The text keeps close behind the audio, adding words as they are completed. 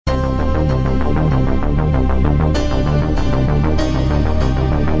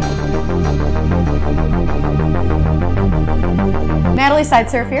Carly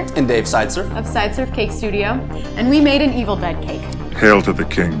Sideserf here And Dave Sideserf of Sideserf Cake Studio, and we made an Evil Dead cake. Hail to the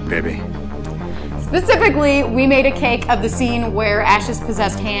king, baby. Specifically, we made a cake of the scene where Ash's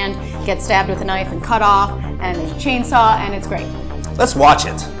possessed hand gets stabbed with a knife and cut off, and there's a chainsaw, and it's great. Let's watch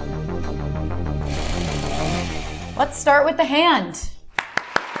it. Let's start with the hand.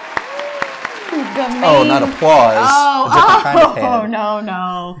 Oh, not applause. A different kind of hand.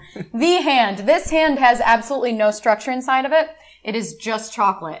 No. The hand. This hand has absolutely no structure inside of it. It is just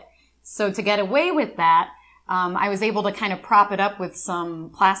chocolate. So to get away with that, I was able to kind of prop it up with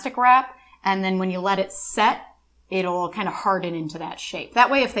some plastic wrap, and then when you let it set, it'll kind of harden into that shape. That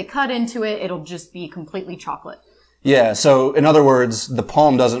way, if they cut into it, it'll just be completely chocolate. Yeah, so in other words, the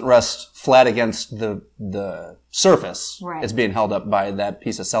palm doesn't rest flat against the surface. Right. It's being held up by that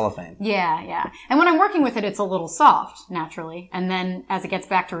piece of cellophane. Yeah. And when I'm working with it, it's a little soft, naturally. And then as it gets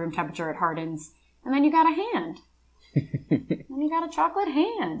back to room temperature, it hardens. And then you got a hand. And you got a chocolate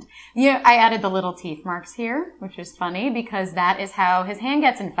hand. Yeah, I added the little teeth marks here, which is funny because that is how his hand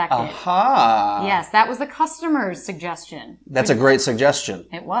gets infected. Aha! Yes, that was the customer's suggestion. That's a great suggestion.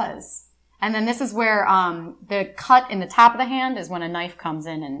 It was. And then this is where the cut in the top of the hand is when a knife comes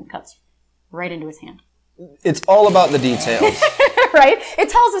in and cuts right into his hand. It's all about the details. Right? It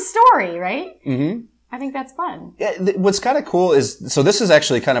tells a story, right? Mm-hmm. I think that's fun. Yeah, what's kind of cool is, so this is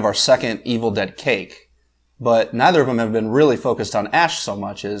actually kind of our second Evil Dead cake, but neither of them have been really focused on Ash so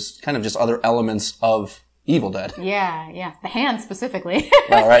much as kind of just other elements of Evil Dead. Yeah. The hand specifically.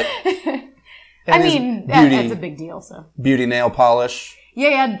 All right. I mean, that's a big deal, so. Beauty nail polish. Yeah,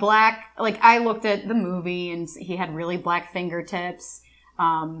 he had black, like, I looked at the movie and he had really black fingertips.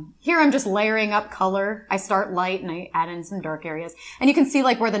 Here I'm just layering up color. I start light and I add in some dark areas. And you can see,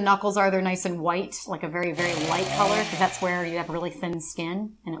 like, where the knuckles are, they're nice and white, like a very, very light color, because that's where you have really thin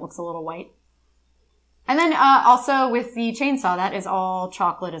skin and it looks a little white. And then, also with the chainsaw, that is all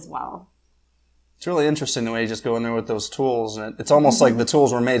chocolate as well. It's really interesting the way you just go in there with those tools. And it's almost like the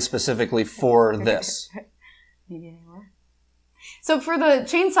tools were made specifically for this. Maybe they were. So for the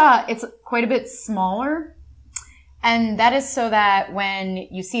chainsaw, it's quite a bit smaller. And that is so that when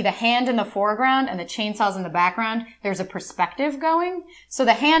you see the hand in the foreground and the chainsaw's in the background, there's a perspective going. So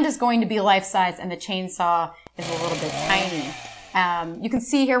the hand is going to be life-size and the chainsaw is a little bit tiny. You can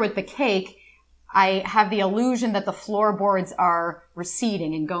see here with the cake, I have the illusion that the floorboards are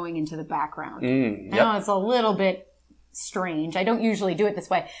receding and going into the background. Yep. I know it's a little bit strange. I don't usually do it this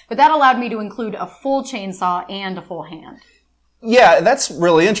way. But that allowed me to include a full chainsaw and a full hand. Yeah, that's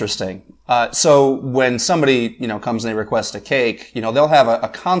really interesting. So when somebody, comes and they request a cake, they'll have a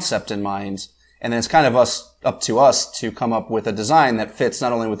concept in mind, and then it's kind of up to us to come up with a design that fits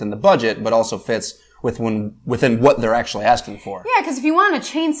not only within the budget, but also fits within what they're actually asking for. Yeah, because if you want a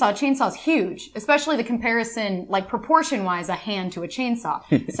chainsaw's huge, especially the comparison, like proportion-wise, a hand to a chainsaw.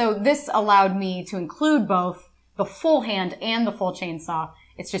 So this allowed me to include both the full hand and the full chainsaw.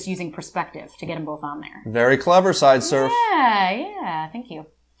 It's just using perspective to get them both on there. Very clever, Sideserf. Yeah, thank you.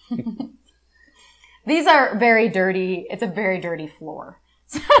 These are very dirty. It's a very dirty floor.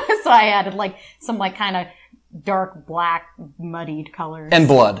 So I added some kind of dark black muddied colors. And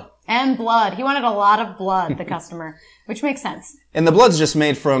blood. And blood. He wanted a lot of blood, the customer, which makes sense. And the blood's just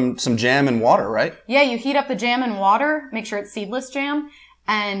made from some jam and water, right? Yeah, you heat up the jam in water, make sure it's seedless jam,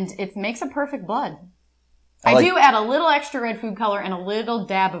 and it makes a perfect blood. I do add a little extra red food color and a little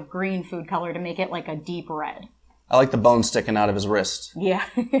dab of green food color to make it like a deep red. I like the bone sticking out of his wrist. Yeah.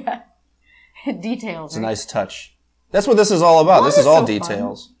 Details. It's a nice touch. That's what this is all about. This is all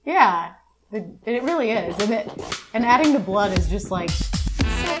details. Fun. Yeah. It really is. And adding the blood is just like